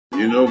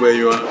You know where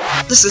you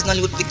are? This is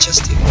Nollywood Pictures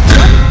TV.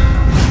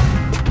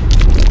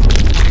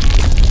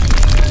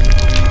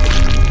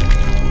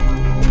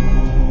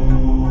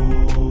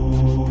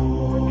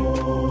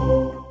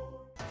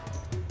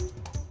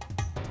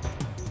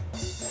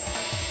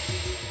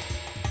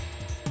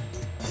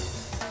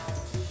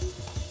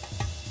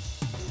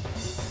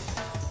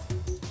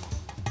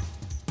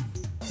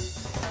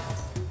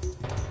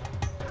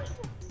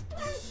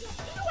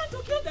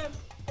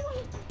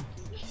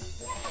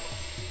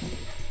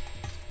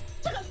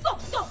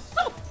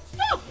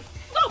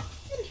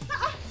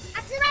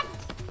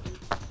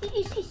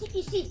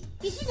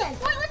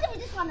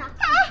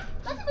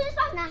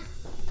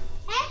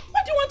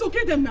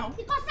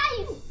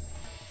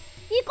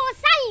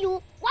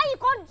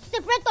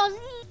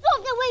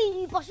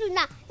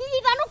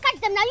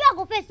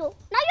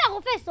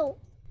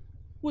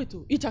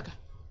 Ichaka,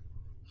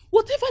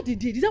 whatever they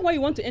did, is that why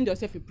you want to end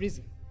yourself in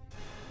prison?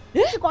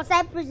 When you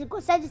concern prison,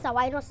 concern this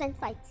our innocent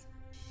fight.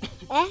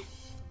 When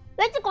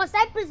you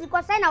concern prison,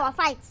 concern our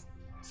fight.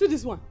 See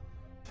this one.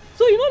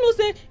 So you don't know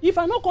say if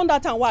I not come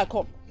that time why I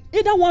come,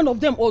 either one of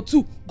them or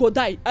two go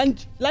die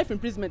and life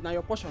imprisonment now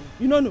your portion.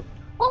 You don't know.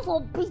 Go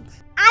for beat.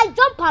 I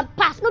jump and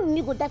pass. No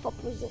me go die for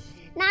prison.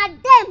 Now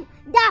them,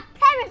 their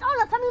parents, all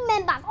the family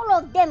members, all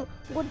of them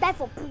go die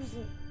for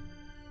prison.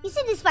 You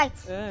see this fight?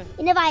 It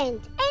never end.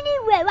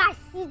 Anywhere where I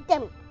see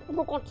them, we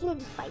go continue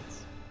this fight.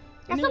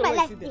 That's what my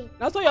life day.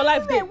 That's what your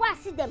life day. Anywhere where I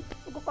see them,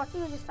 we go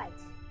continue this fight.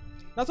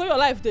 That's what your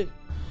life day.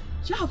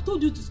 I have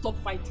told you to stop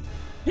fighting.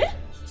 Eh?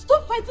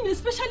 Stop fighting,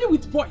 especially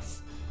with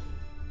boys.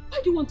 Why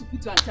do you want to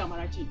put your auntie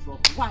Amarachi in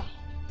trouble? Why?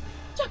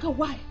 Chaka,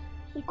 why?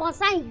 It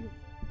concern you.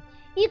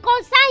 It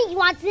concern you,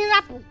 Auntie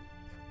Rapu.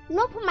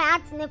 No put my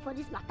aunt's name for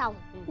this matter.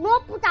 No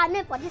put her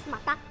name for this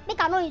matter.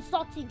 Make her no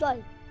insult you,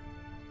 Joy.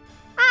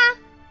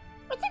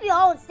 But if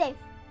your own safe.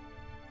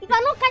 If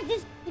I don't catch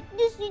this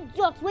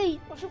idiot where you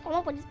should come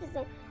up for this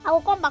person, I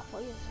will come back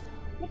for you.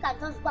 Make her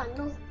just go and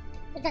know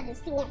that they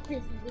still want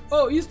place with.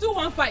 Oh, you still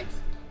want fight?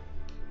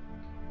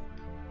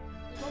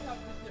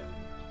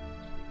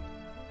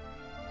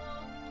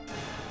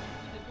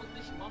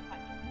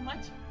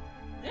 Imagine.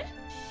 Eh?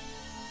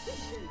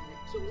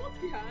 She will not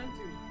kill her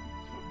auntie.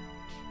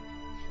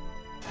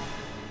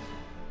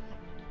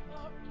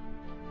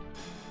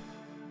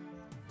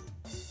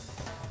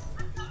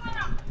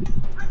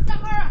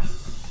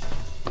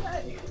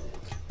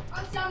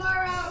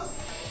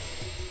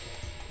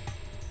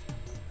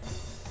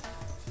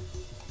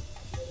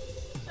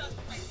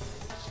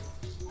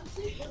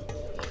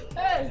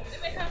 Hey,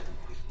 Ifeka,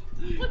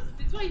 what is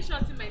it? Why are you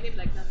shouting my name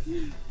like that?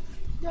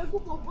 They are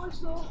group of boys,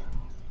 so.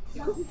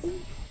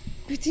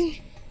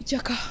 Beating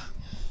Ichaka.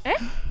 Eh?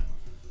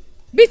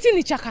 Beating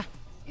Ichaka?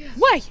 Yeah.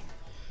 Why?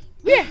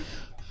 Where?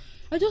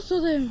 I just saw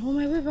them on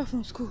my way back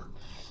from school.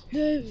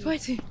 They're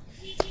fighting.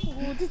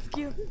 Oh, this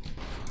girl.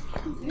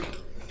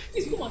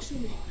 Please come and show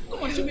me.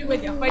 Come and show me where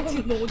they are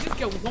fighting. No, this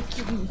girl will not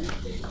kill me.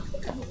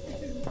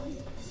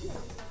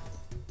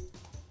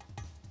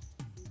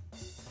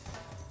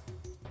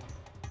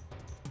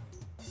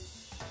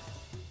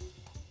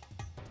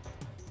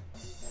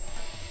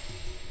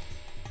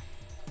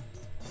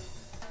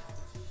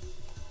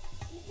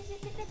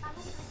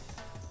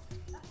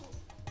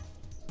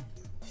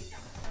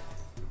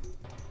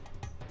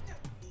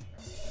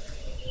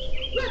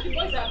 Where the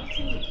boys are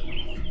beating you?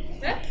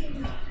 Eh?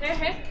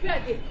 Where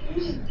are they?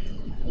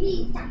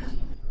 Me.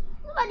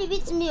 Nobody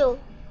beats me. Oh.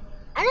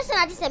 I don't say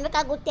that this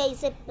Emeka go tell you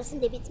say person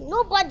they beat me.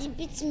 Nobody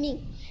beats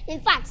me.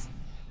 In fact,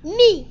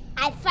 me,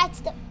 I fight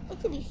them.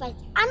 What will be fight?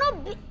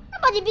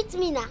 Nobody beats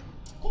me now.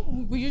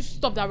 Will you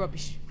stop that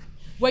rubbish?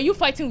 Were you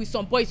fighting with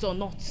some boys or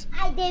not?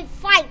 I did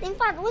fight. In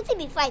fact, what will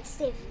be fight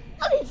safe?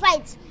 Not be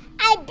fight.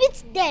 I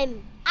beat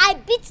them.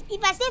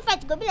 If I say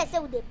fight, go be like say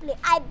we they play.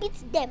 I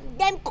beat them.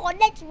 Them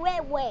connect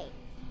where.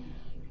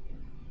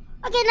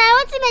 Okay, now I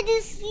want to make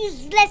this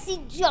useless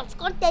idiot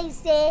come tell you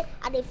say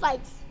I dey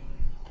fight.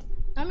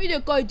 I mean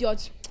they call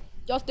idiot.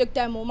 Just take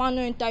time, man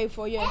no enter you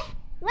for you.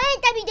 When you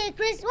tell me they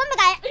crazy, what make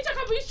I?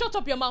 Ichaka, will you shut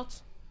up your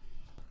mouth?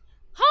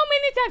 How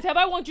many times have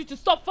I want you to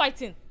stop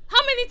fighting?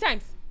 How many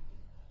times?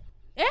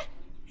 Eh?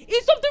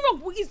 Is something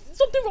wrong with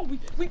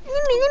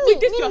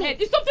this your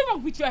head? Is something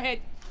wrong with your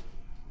head?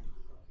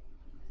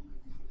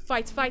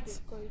 Fight.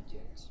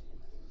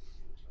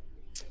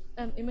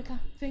 Emeka,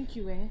 thank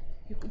you, eh?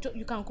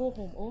 You can go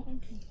home, oh?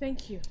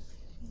 Thank you.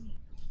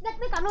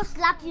 Make I not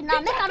slap you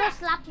now. Make I not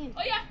slap you.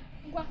 Oh yeah,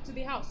 go to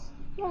the house.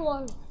 Don't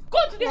worry. Go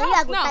to the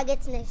house now. I go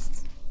target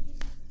next.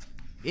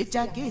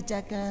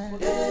 Ichaka.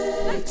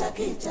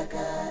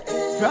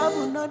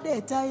 Trouble no dey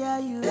tire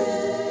you.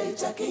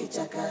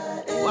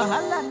 Ichaka.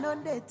 Wahala no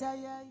dey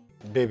tire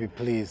you. Baby,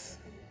 please,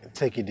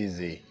 take it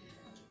easy.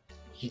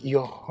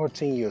 You're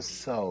hurting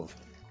yourself,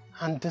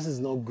 and this is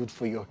not good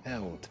for your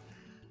health.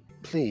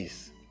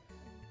 Please.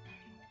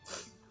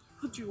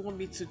 What do you want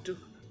me to do?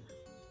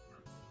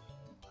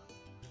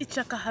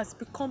 Ichaka has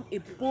become a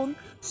bone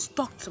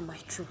stuck to my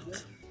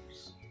throat.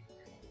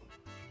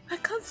 I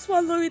can't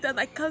swallow it and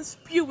I can't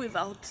spew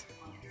without.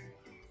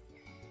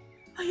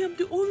 I am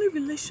the only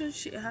relation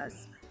she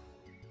has.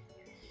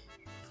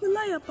 Will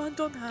I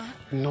abandon her?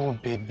 No,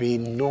 baby,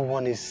 no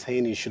one is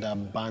saying you should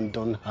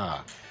abandon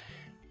her.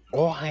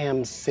 All I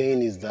am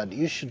saying is that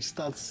you should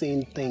start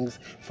seeing things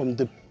from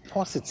the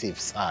positive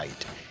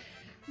side.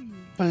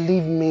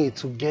 Believe me,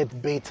 to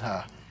get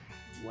better.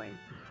 When?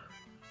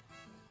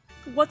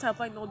 What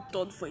have I not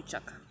done for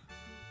Ejiofor?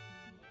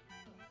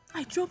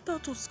 I dropped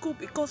out of school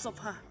because of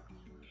her.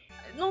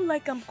 Not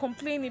like I'm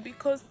complaining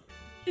because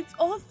it's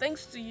all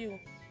thanks to you.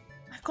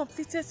 I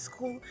completed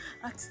school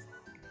at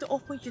the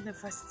Open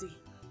University.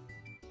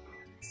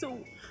 So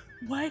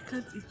why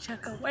can't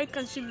Ejiofor, why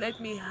can't she let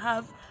me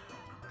have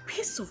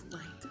peace of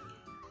mind?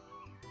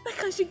 Why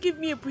can't she give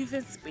me a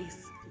breathing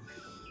space?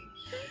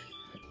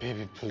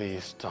 Baby,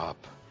 please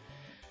stop.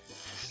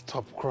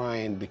 Stop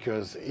crying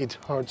because it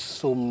hurts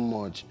so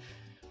much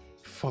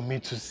for me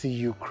to see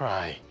you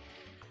cry.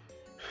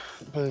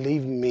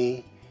 Believe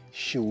me,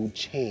 she will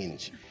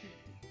change.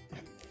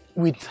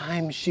 With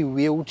time, she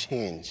will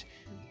change.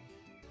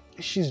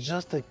 She's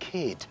just a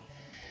kid.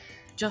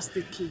 Just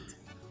a kid?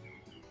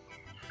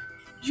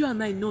 You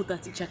and I know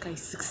that Ejiofor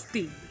is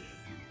 16.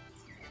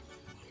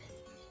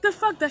 The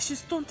fact that she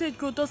stunted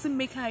growth doesn't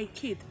make her a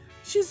kid.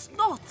 She's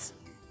not.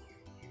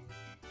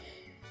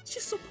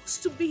 She's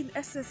supposed to be in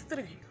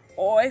SS3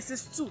 or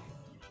SS2.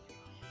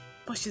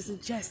 But she's in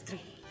JS3,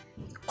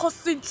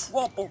 causing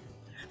trouble,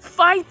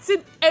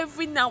 fighting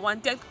every now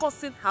and then,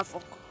 causing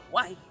havoc.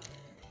 Why?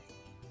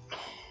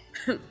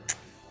 Do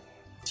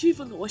you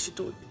even know what she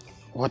told me?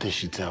 What did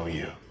she tell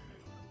you?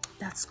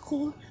 That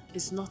school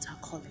is not her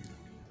calling.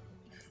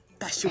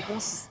 That she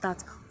wants to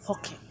start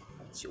hawking.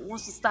 She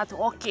wants to start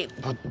hawking.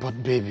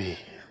 But baby,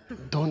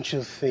 don't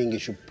you think you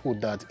should put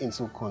that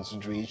into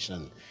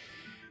consideration?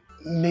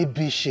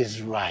 Maybe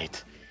she's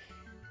right.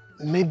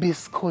 Maybe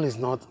school is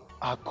not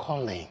her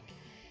calling.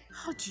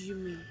 How do you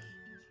mean?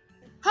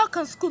 How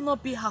can school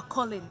not be her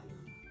calling?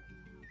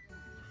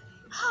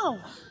 How?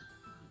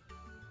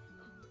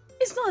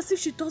 It's not as if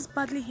she does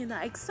badly in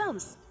her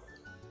exams.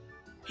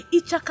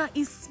 Ejiofor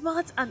is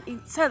smart and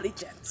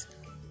intelligent.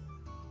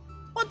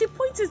 But the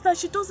point is that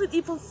she doesn't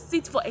even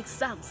sit for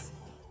exams.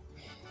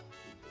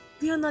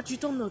 Leonard, you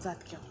don't know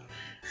that girl.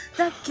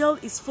 That girl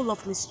is full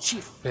of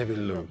mischief. Baby,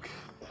 look.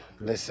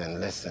 Listen.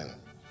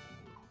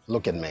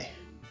 Look at me.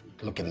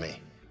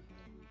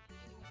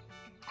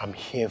 I'm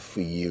here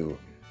for you.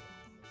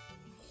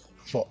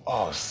 For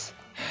us.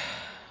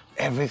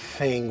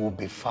 Everything will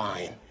be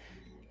fine.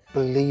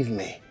 Believe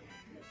me.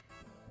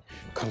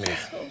 Come here,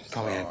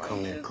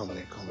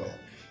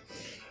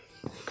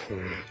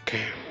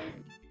 okay?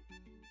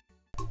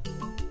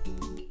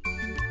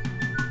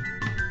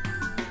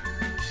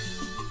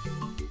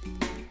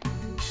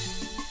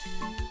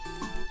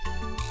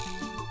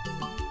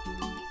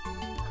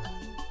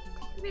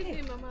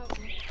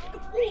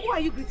 Who are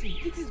you greeting?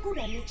 It is good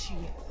I met you.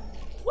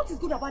 What is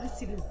good about this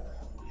sibling?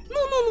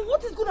 No,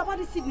 what is good about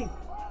this sibling?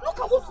 Look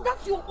at what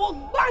that's your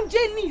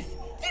Ogbanje niece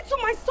did to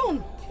my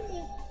son.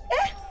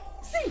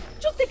 See,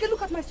 just take a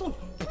look at my son.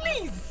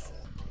 Please,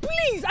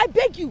 I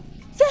beg you.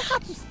 Tell her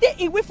to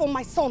stay away from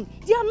my son.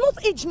 They are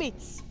not age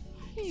mates.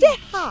 Tell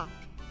her,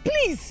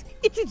 please.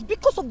 It is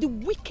because of the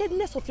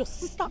wickedness of your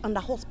sister and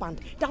her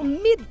husband that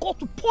made God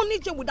to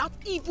punish them with that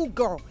evil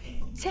girl.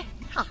 Tell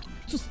her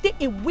to stay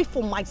away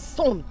from my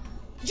son.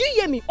 Do you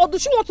hear me? Or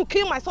does she want to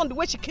kill my son the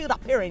way she killed her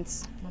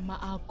parents? Mama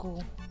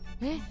Ago,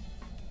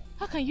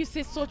 how can you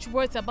say such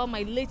words about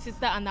my late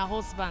sister and her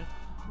husband?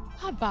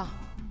 Haba,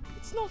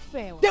 it's not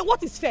fair. Then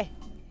what is fair?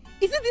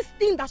 Is it this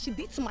thing that she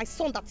did to my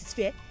son that is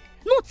fair?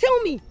 No,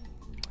 tell me.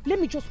 Let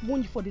me just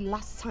warn you for the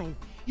last time.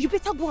 You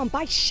better go and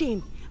buy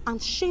shame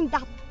and shame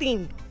that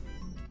thing.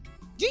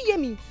 Do you hear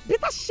me?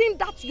 Better shame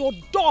that your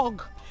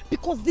dog.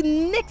 Because the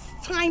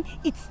next time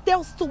it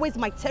steals towards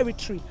my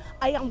territory,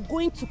 I am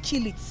going to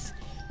kill it.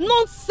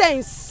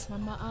 Nonsense!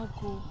 Mama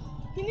Ago,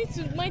 you need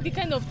to mind the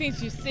kind of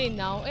things you say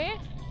now,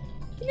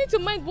 You need to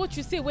mind what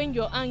you say when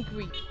you're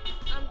angry.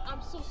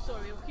 I'm so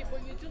sorry, okay,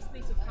 but you just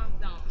need to calm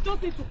down.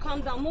 Just need to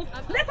calm down. No,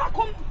 let her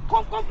come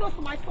close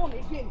to my phone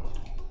again.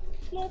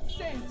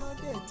 Nonsense. No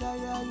dey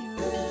tire you.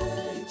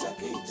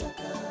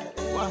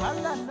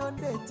 Wahala no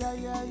dey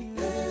tire you.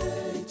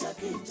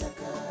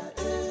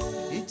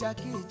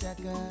 Ichaka.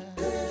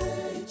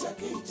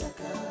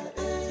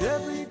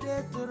 Every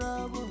day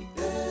trouble.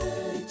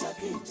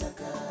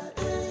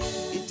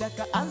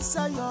 Ichaka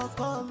answer your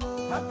call.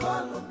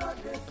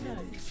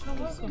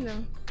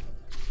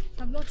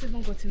 I've not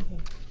even gotten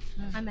home.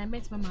 And I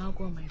met Mama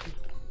Ago on my way.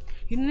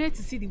 You need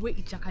to see the way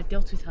Ejiofor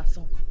dealt with her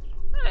son.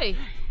 Hey!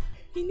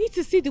 You need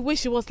to see the way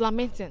she was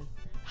lamenting.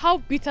 How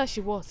bitter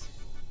she was.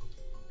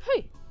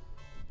 Hey!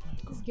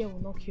 This girl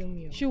will not kill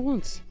me. She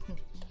won't.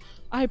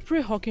 I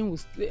pray Hawking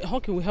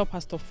will help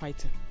her stop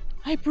fighting.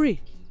 I pray.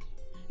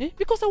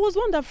 Because I was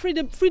one that freed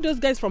those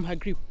guys from her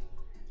grip.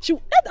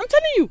 I'm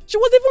telling you, she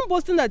was even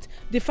boasting that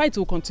the fight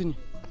will continue.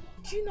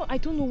 Do you know, I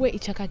don't know where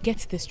Ejiofor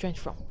gets the strength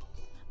from.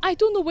 I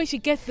don't know where she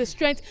gets the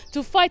strength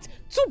to fight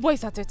 2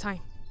 boys at a time.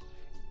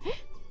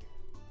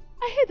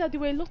 I heard that there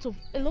were a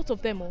lot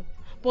of them,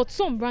 but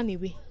some ran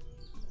away.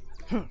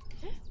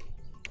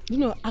 You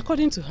know,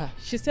 according to her,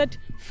 she said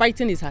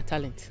fighting is her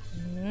talent.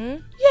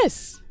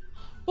 Yes.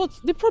 But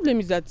the problem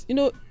is that, you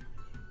know,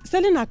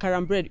 selling akara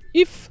and bread,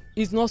 if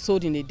it's not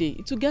sold in a day,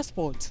 it will get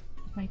spoiled.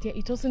 My dear,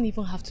 it doesn't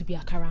even have to be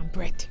akara and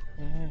bread.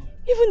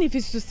 Even if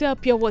it's to sell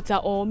pure water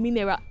or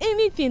mineral,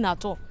 anything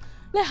at all.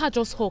 Let her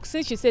just hawk,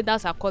 since she said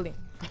that's her calling.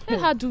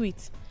 Let her do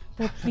it.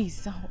 But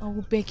please, I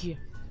will beg you.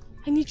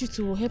 I need you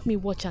to help me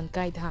watch and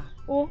guide her.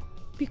 Oh,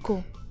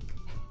 Pico.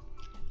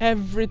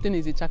 Everything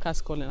is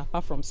Ichaka's calling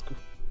apart from school.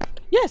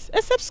 Yes,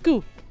 except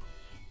school.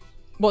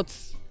 But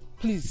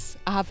please,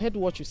 I have heard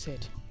what you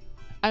said.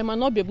 I might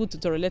not be able to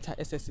tolerate her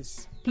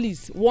excesses.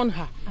 Please, warn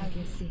her. I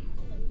can see.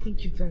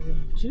 Thank you very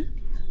much.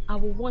 I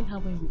will warn her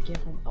when we get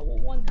home. I will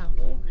warn her.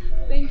 Oh,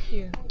 thank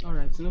you. All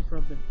right, no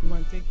problem. Go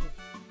and take care.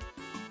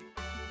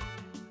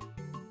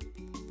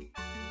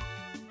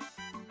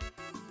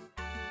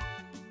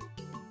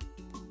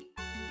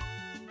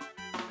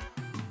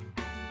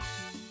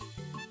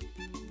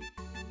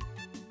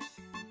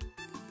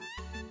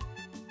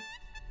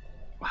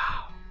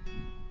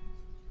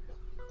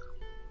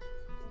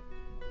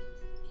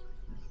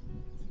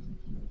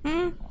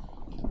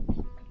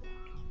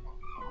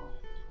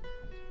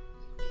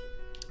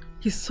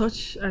 He's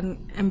such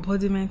an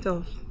embodiment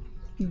of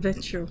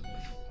virtue.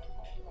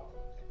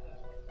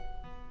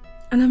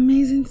 An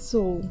amazing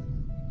soul.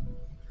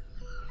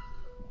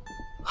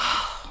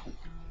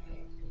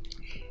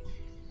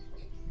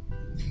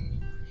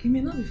 He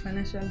may not be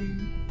financially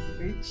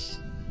rich,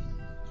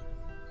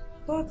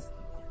 but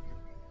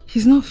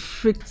he's not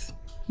freaked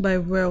by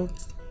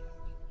wealth.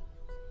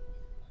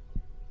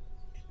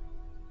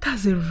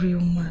 That's a real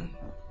man.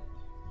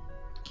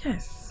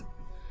 Yes.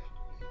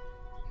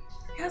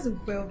 He has a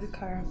wealthy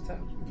character.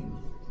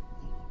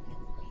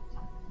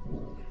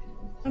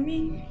 I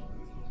mean,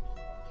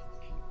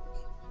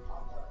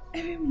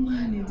 every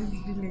man in this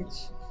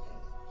village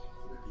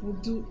will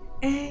do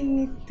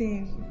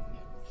anything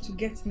to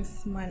get me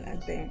smile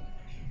at them.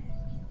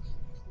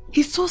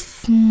 He's so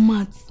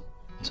smart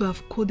to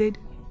have coded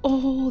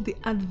all the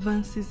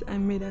advances I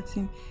made at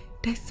him,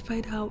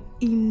 despite how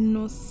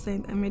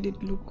innocent I made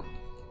it look.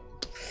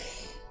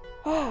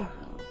 Oh,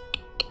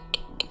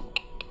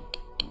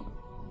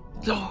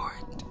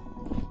 Lord.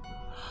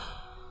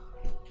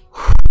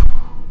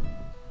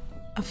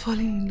 I'm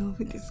falling in love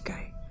with this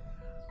guy.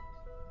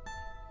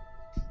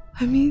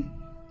 I mean,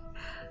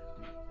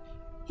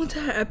 won't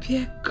I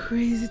appear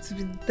crazy to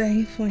be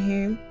dying for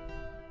him?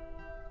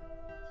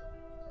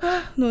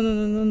 No,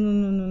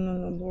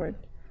 Lord.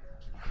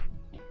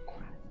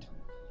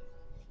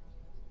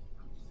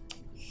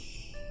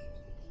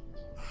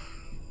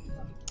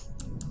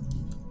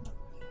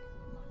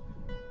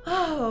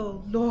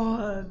 Oh,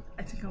 Lord.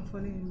 I think I'm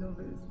falling in love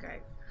with this guy.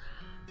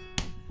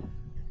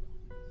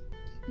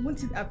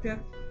 Won't it appear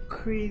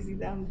crazy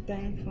that I'm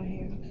dying for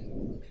him?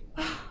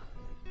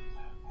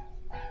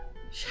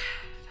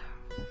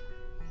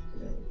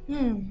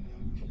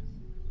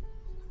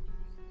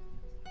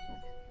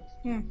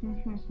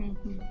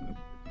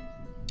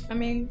 I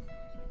mean,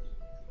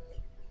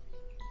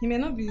 he may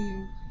not be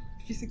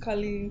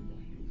physically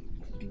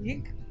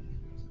big,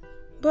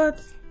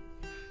 but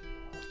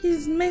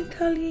he's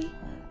mentally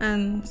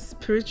and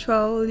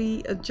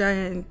spiritually a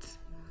giant.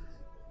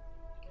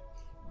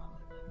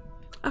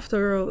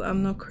 After all,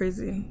 I'm not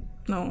crazy.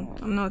 No,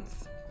 I'm not.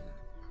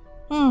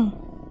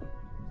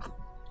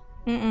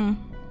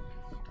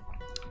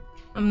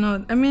 I'm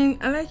not. I mean,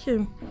 I like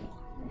him.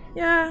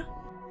 Yeah.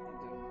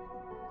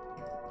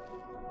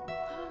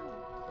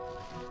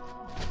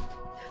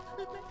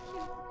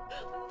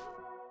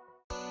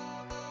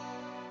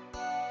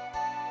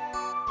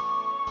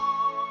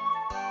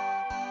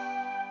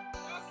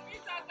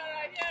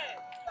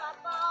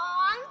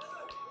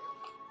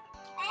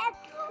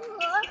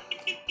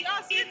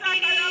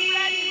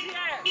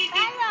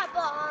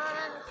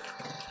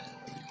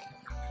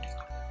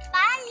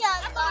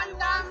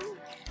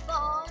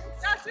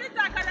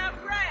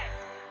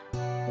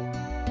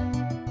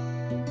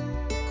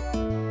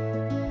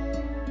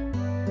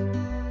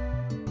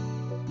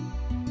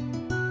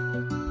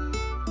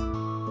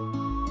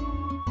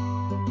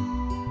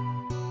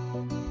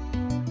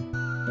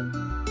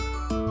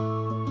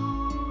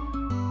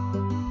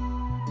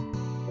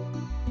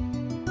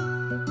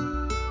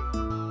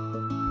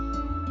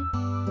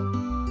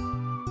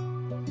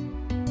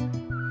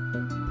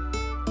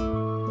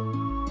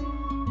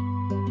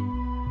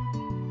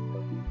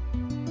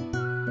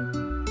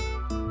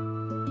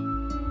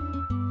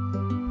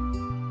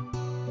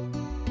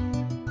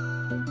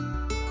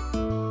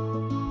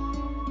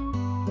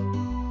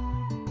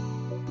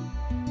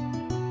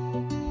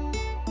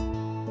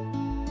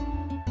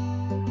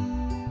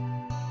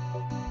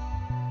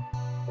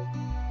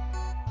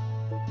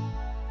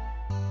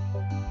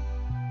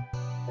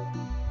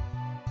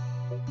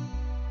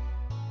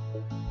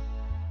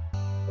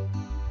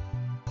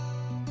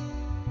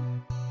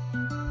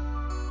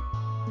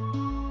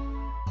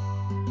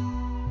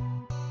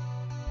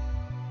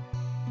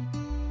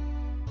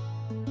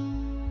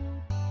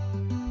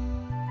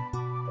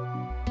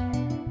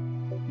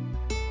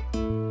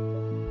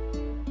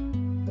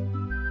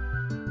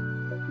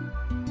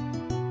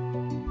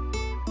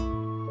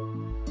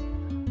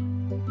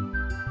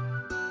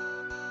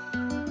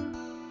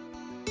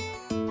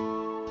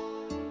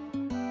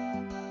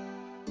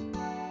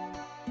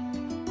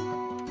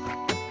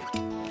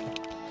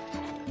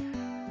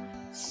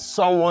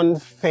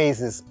 Someone's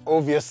face is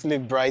obviously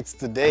bright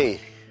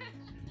today.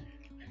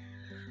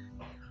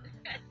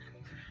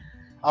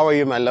 How are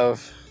you, my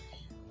love?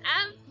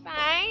 I'm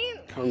fine.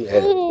 Come here.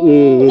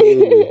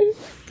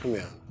 Come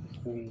here.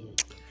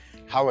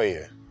 How are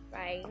you?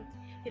 Fine.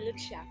 You look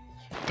sharp.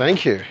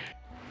 Thank you.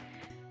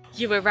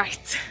 You were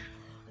right.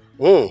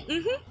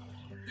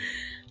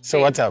 So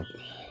what's up?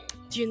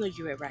 Do you know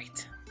you were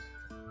right?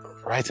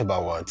 Right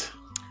about what?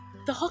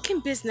 The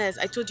hawking business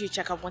I told you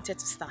Chaka wanted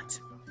to start.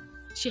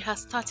 She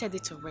has started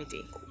it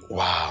already.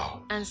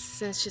 Wow. And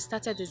since she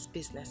started this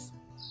business,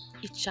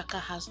 Ichaka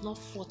has not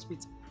fought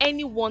with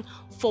anyone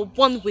for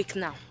 1 week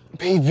now.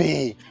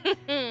 Baby,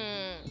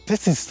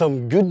 this is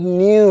some good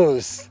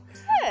news.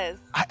 Yes.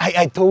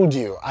 I told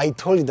you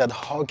that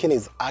hawking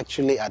is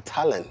actually a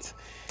talent.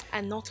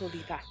 And not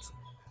only that,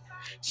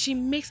 she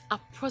makes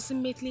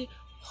approximately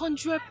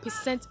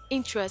 100%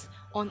 interest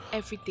on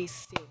everyday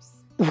sales.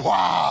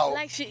 Wow.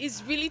 Like she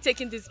is really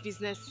taking this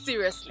business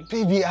seriously.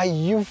 Baby, are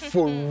you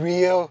for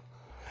real?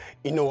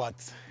 You know what?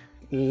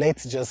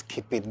 Let's just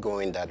keep it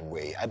going that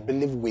way. I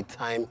believe with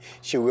time,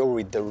 she will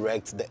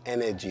redirect the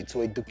energy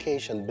to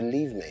education,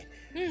 believe me.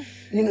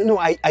 You know,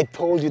 I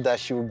told you that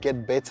she will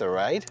get better,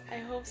 right? I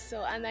hope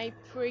so, and I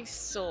pray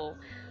so.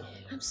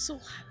 I'm so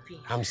happy.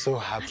 I'm so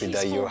happy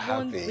that you're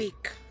happy. For 1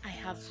 week, I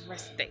have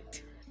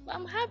rested. But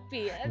I'm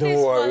happy.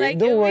 Don't worry,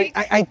 don't worry.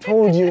 I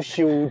told you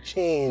she will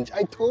change.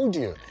 I told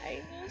you. I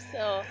know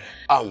so.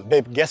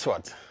 Babe, guess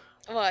what?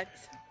 What?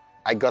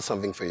 I got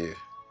something for you.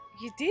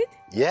 You did?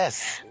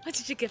 Yes. What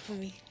did you get for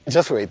me?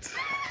 Just wait.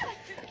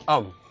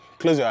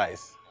 Close your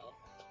eyes.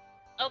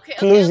 Okay.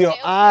 Close your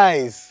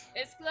eyes.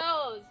 It's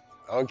closed.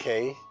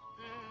 Okay.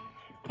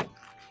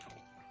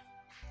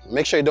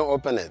 Make sure you don't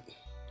open it.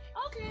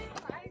 Okay.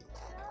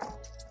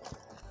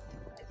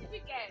 What did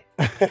you get?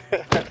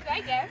 Did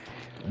I guess?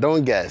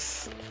 Don't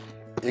guess.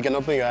 You can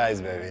open your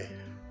eyes, baby.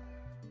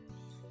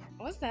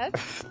 What's that?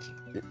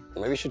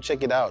 Maybe you should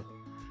check it out.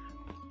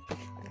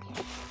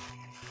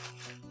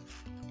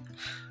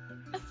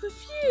 A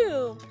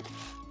perfume.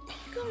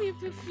 Come here,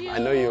 perfume. I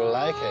know you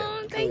like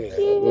it. Thank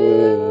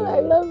you.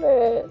 I love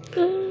it.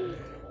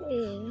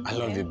 I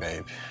love you,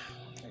 babe.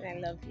 I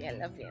love you. I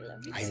love you. I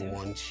love you. I too.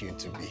 want you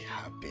to be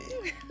happy.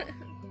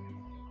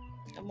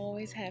 I'm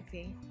always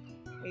happy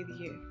with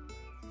you.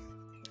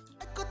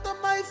 I cut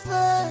on my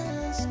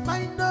face,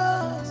 my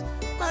nose,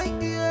 my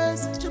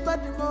ears, chip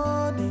at the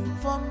morning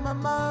for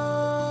mama,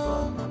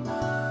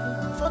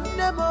 for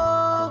Nemo,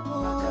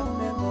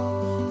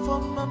 for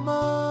mama,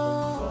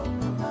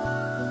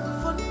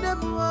 for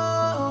Nemo,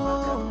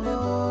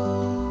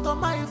 to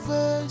my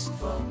face,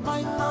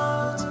 my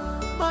mouth,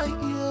 my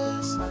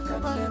ears, my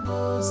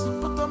nose,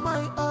 put on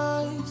my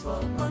eyes,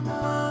 my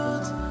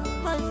mouth,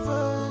 my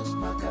face,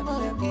 my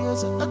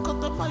ears, I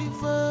cut on my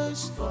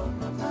face.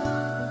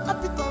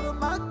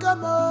 I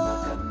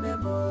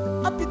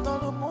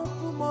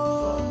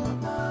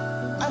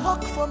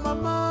hawk for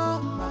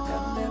mama.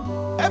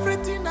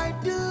 Everything I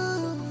do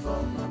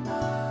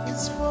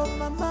is for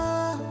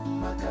mama.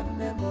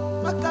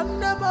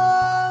 Makanemo.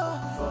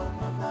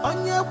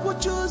 Onye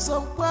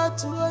kuchuzo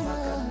mkwatu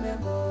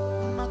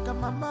Maka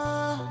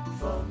mama.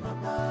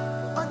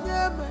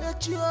 Onye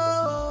mechio.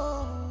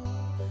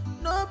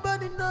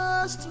 Nobody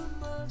knows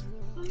tomorrow.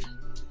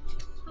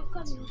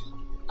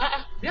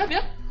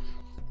 Yeah.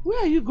 Where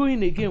are you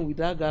going again with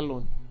that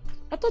gallon?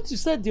 I thought you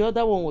said the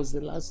other one was the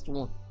last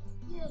one.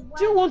 Yeah,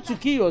 do you want to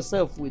kill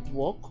yourself with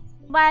work?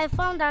 But I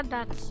found out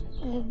that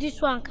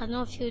this one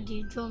cannot fill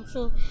the drum,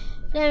 so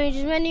let me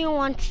just when you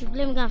want to,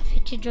 let me go and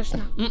fetch it just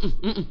now.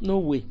 No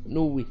way.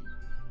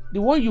 The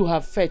one you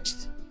have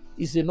fetched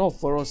is enough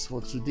for us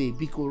for today.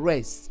 Because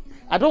rest.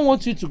 I don't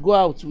want you to go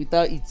out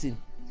without eating.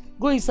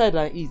 Go inside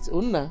and eat.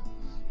 Unna.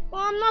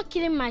 Well, I'm not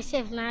killing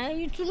myself now.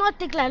 You do not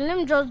take like, let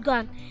me just go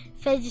and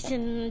fetch this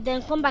and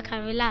then come back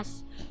and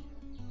relax.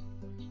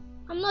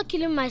 I'm not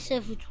killing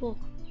myself with work.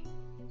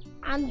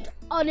 And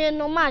on a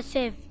normal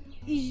self,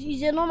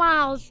 is a normal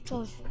house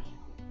chores.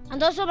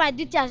 And also my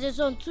duty as a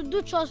son to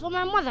do chores for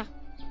my mother.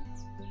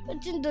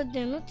 Nothing do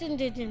them, nothing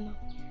do them.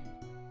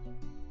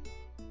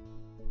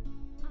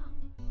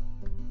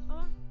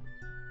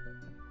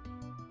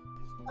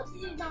 What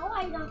is it now? Why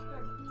are you downstairs?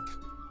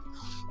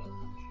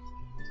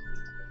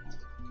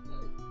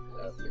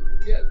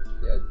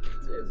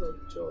 Tears of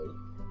joy.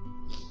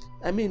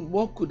 I mean,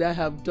 what could I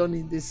have done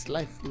in this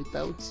life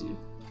without you?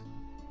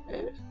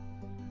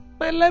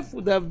 My life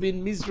would have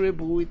been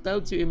miserable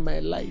without you in my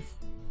life.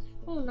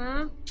 Oh,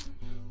 nah.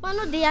 But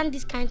no, they end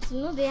this kind of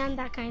thing. No, they end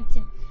that kind of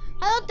thing.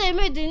 I don't tell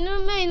you, you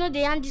know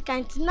they end this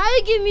kind of thing. Now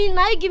you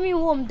give me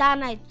home that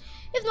night.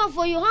 If not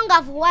for you,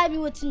 hunger for why be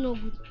waiting no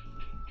good.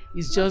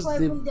 It's just by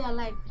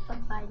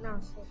now,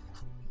 so.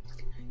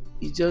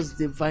 It's just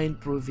divine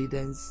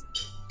providence.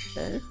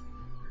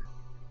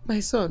 My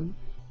son,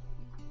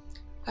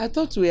 I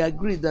thought we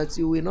agreed that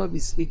you will not be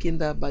speaking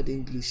that bad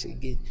English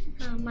again.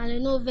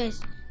 No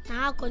verse.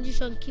 Now our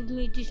condition keep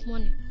me this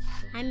morning.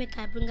 I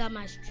bring out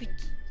my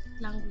street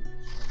language.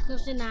 No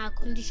say now our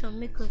condition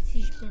make a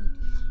fish bend.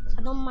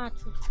 I don't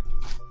matter.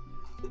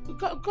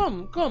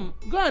 Come.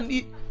 Go and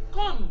eat.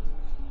 Come.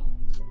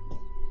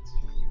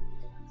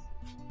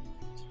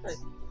 Hey.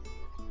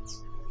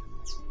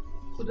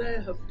 Could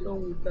I have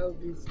done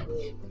without this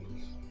boy?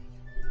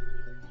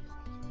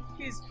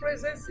 His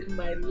presence in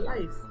my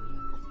life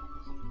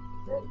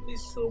brought me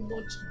so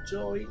much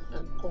joy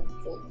and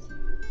comfort.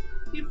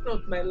 If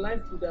not, my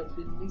life would have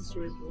been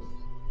miserable.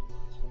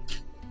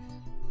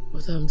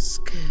 But I'm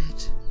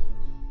scared.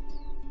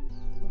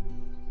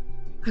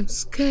 I'm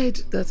scared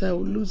that I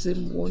will lose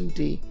him one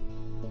day.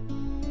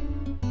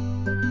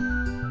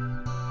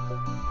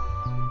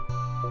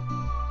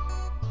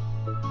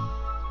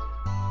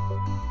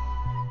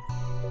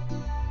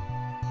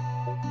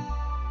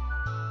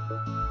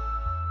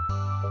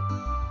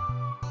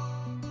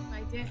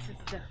 My dear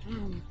sister,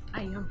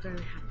 I am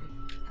very happy.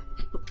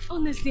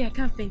 Honestly, I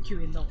can't thank you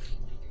enough.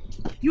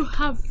 You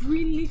have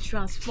really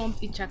transformed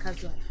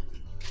Ichaka's life.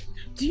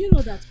 Do you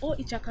know that all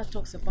Ichaka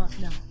talks about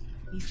now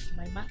is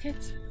my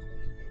market,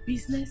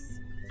 business,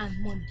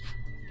 and money?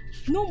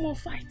 No more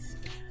fights.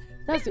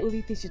 That's the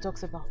only thing she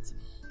talks about.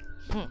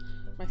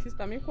 My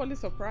sister, I'm equally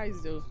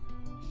surprised though.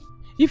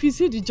 If you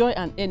see the joy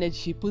and energy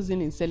she puts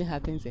in selling her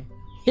things,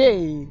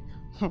 hey!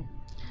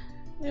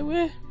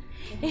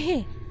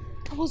 Hey,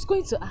 I was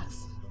going to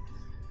ask,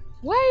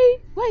 why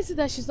is it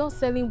that she's not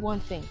selling one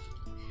thing?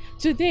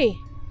 Today,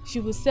 she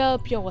will sell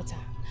pure water.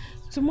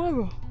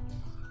 Tomorrow,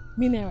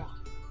 mineral.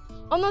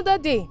 Another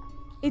day,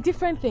 a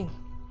different thing.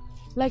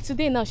 Like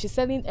today now, she's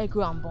selling egg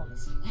roll and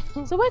buns.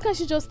 So why can't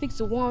she just stick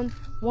to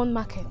one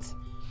market?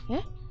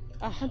 Yeah?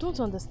 I don't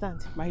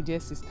understand. My dear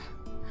sister,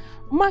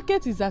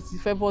 market is as it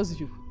favors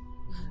you.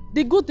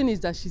 The good thing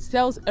is that she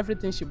sells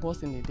everything she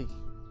bought in a day.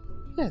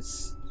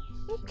 Yes.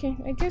 Okay,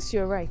 I guess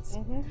you're right.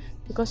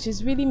 Because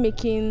she's really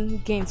making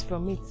gains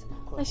from it.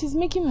 And she's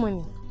making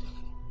money.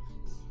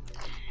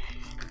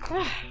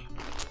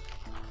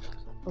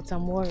 But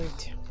I'm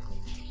worried.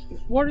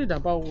 Worried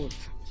about what?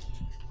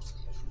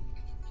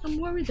 I'm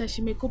worried that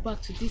she may go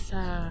back to this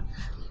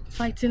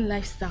fighting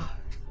lifestyle.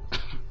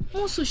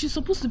 Also, she's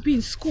supposed to be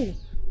in school,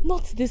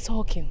 not this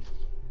hawking.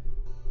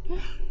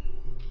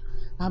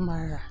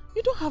 Amara,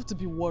 you don't have to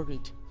be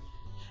worried.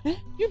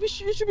 You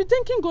should be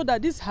thanking God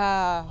that this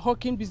her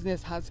hawking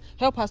business has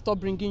helped her stop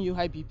bringing you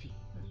high BP.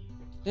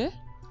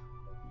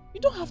 You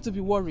don't have to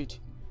be worried.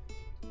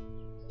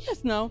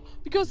 Yes, now,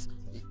 because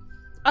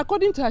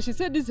according to her, she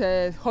said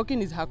this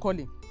hawking is her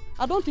calling.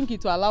 I don't think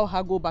it will allow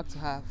her go back to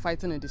her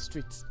fighting in the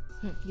streets.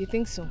 You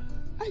think so?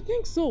 I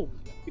think so.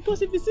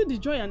 Because if you see the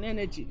joy and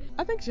energy,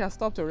 I think she has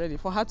stopped already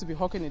for her to be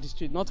hawking in the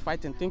street, not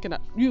fighting, thinking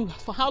that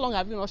for how long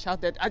have you not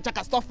shouted,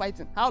 Ajaka, stop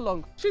fighting? How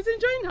long? She's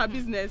enjoying her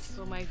business.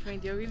 So my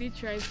friend, you're really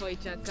trying for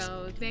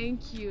Ejiofor.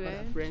 Thank you. What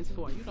are friends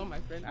for? You know my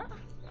friend.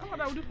 What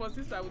I will do for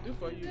sister, I will do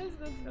for you. Let's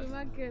go to the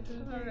market.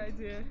 Alright,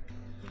 dear.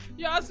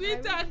 You're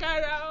sweet,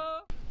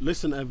 Akara.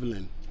 Listen,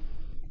 Evelyn.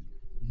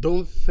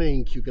 Don't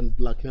think you can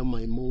blackmail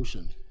my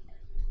emotion.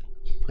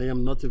 I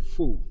am not a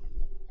fool.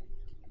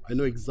 I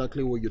know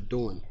exactly what you're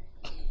doing.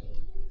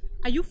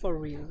 Are you for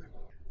real?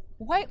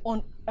 Why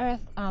on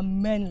earth are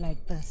men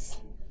like this?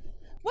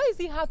 Why is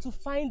it hard to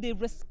find a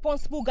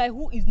responsible guy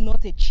who is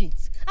not a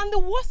cheat? And the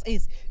worst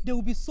is, they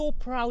will be so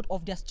proud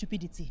of their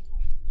stupidity.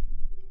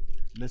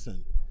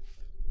 Listen,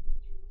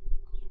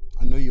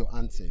 I know your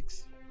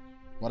antics,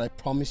 but I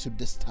promise you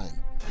this time,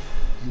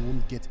 you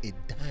won't get a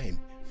dime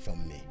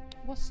from me.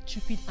 What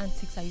stupid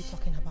antics are you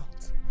talking about?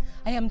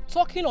 I am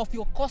talking of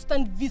your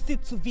constant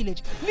visit to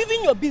village,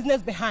 leaving your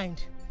business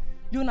behind.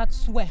 Leonard,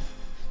 swear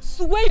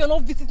you're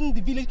not visiting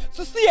the village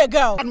to see a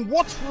girl. And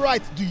what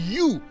right do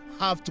you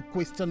have to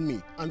question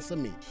me? Answer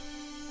me.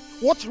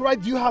 What right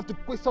do you have to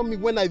question me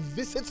when I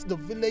visit the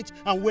village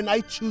and when I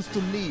choose to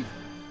leave?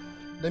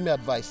 Let me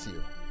advise you.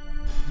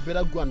 You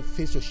better go and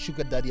face your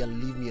sugar daddy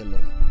and leave me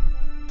alone.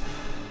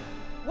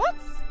 What?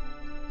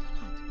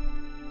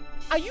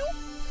 Are you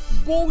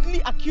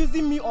boldly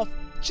accusing me of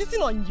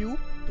cheating on you?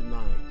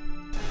 Denied.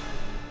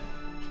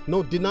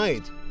 No,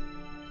 denied.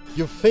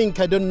 You think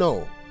I don't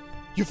know?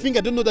 You think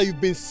I don't know that you've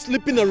been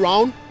sleeping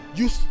around?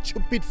 You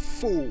stupid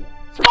fool.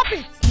 Stop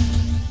it!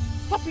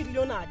 Stop it,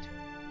 Leonard.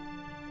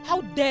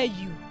 How dare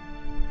you?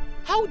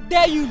 How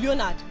dare you,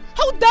 Leonard?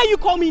 How dare you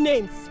call me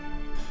names?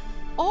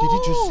 Oh, did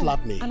you just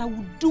slap me? And I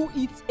will do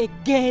it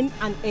again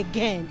and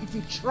again if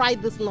you try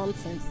this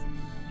nonsense.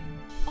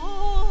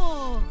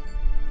 Oh,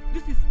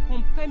 this is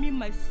confirming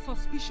my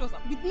suspicions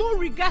with no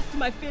regards to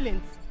my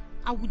feelings.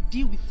 I will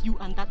deal with you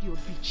and that your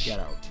bitch. Get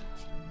out.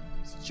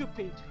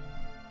 Stupid.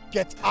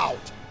 Get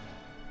out.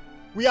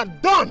 We are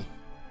done.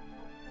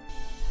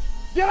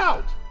 Get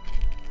out.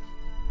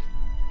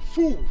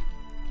 Fool.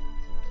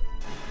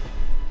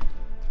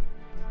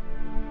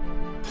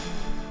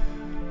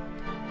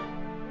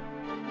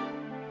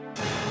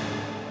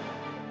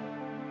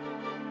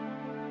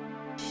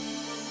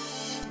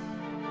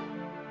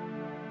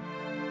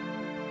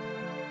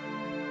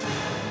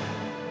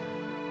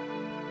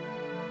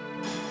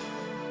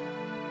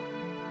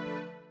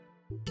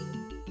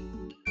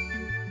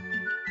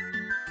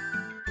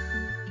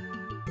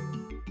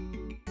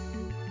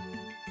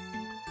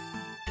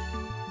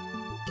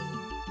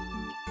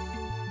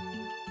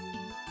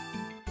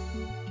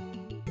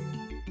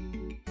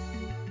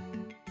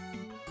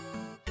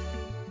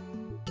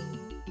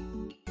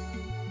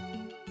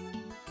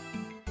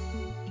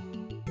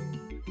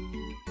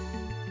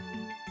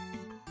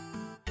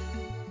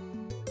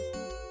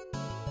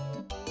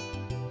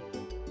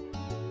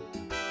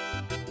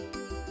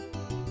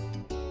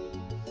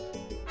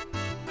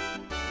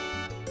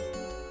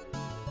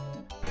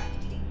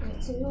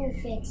 no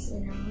vex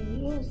now.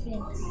 No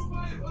vex.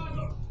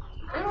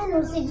 I don't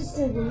know, say this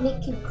thing will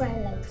make you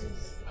cry like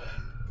this.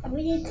 I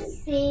mean, to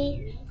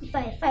say if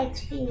I fight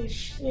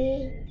finish,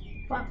 say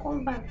if I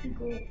come back, you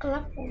go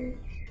clap for me.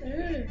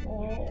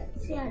 Or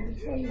say I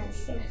defend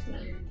myself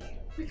now.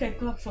 We can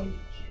clap for you.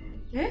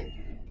 Eh?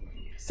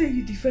 Say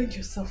you defend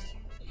yourself.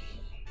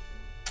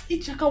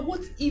 Ichaka,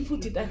 what evil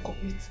did I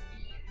commit?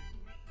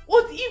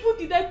 What evil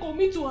did I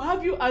commit to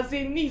have you as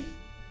a niece?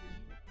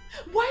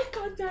 Why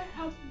can't I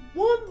have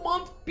 1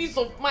 month peace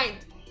of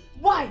mind?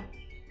 Why?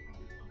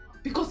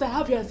 Because I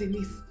have you as a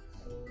niece.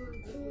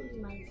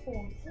 It's my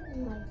fault. It's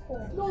my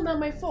fault. No, not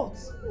my fault.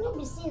 You'll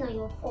be saying on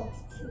your fault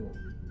too.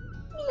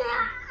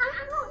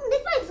 The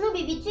fight will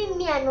be between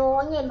me and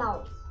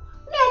Onyema.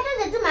 Me, I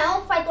just do my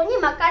own fight.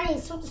 Onyema carrying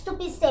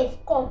stupid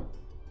self. Come.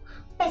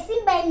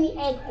 Person buy me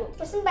egg roll.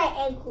 Person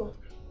buy egg roll.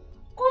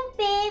 Come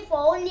pay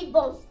for only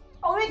buns.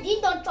 Already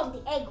you don't chop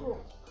the egg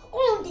roll.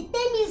 Come the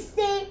tell me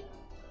say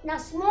na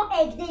small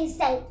egg dey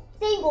inside.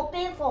 Say you go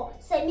pay for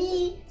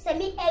semi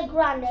egg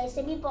roll and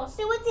semi buns.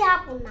 Say what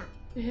happen now?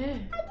 Yeah.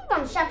 I give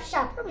am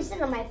sharp. Don't be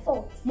saying on my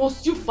fault.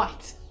 Must you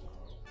fight?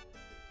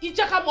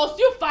 Ichaka, must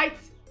you fight?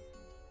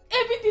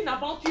 Everything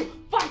about you,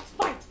 fight.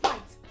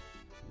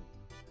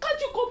 Can't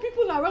you call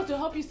people around to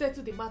help you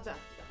settle the matter?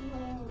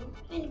 No.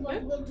 Anybody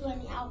go do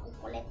anyhow, we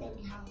collect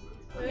anyhow.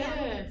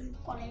 Yeah.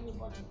 Call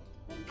anybody.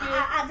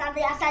 As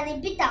I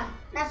beat am,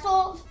 na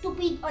so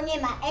stupid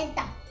Onyema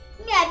enter.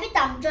 Me, I beat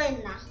am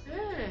join na.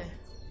 Yeah.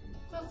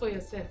 Not for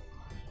yourself.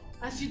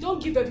 As you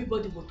don't give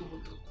everybody moto.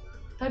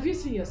 Have you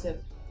seen yourself?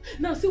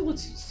 Now see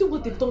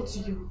what they've done to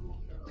you.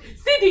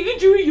 See the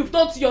injury you've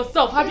done to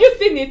yourself. Have you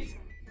seen it?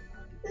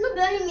 No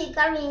be only me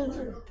carry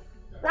injury.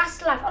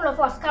 Last all of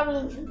us carry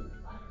injury.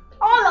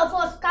 All of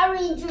us carry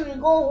injury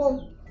go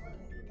home.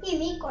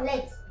 Me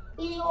collect.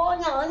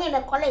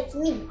 Onyema collect.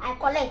 Me, I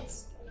collect.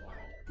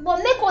 But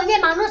make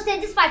Onyema no say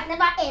this fight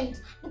never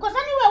ends. Because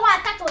anyway why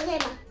I catch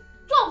Onyema,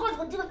 2 of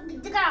us go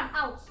dig am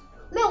out.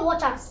 May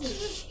watch and see.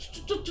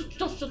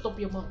 Just shut up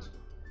your mouth.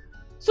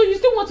 So you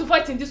still want to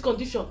fight in this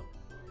condition?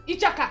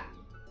 Ichaka,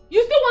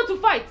 you still want to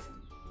fight?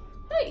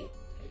 Hey!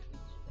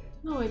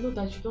 Now I know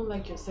that you don't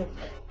like yourself.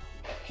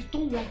 You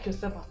don't like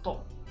yourself at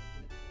all.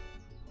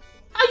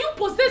 Are you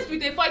possessed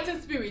with a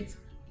fighting spirit?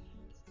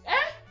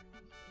 Eh?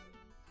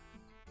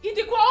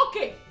 Idikwa,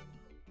 okay?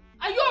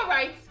 Are you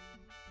alright?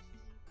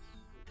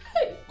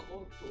 Hey,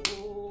 God,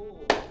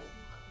 oh.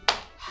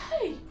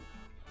 Hey!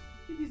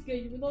 This girl,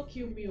 you will not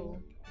kill me, oh.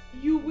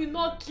 You will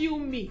not kill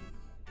me.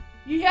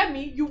 You hear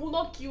me? You will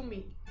not kill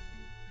me.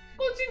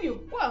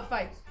 Continue. Go and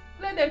fight.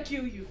 Let them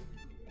kill you.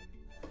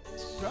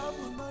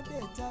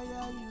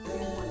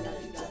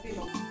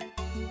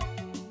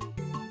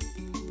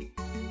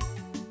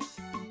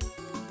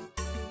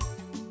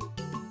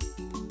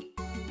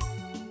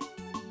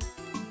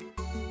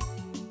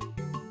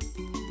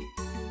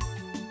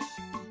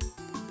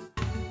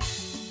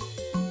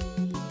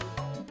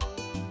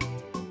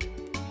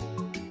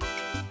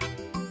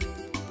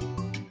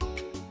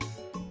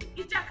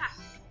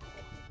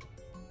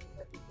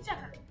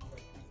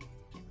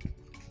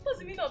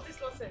 Of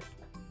this nonsense.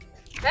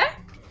 Eh?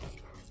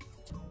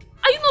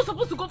 Are you not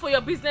supposed to go for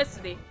your business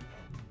today?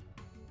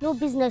 No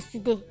business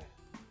today.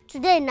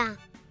 Today na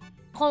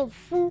Kung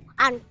Fu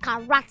and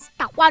Karate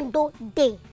Taekwondo day.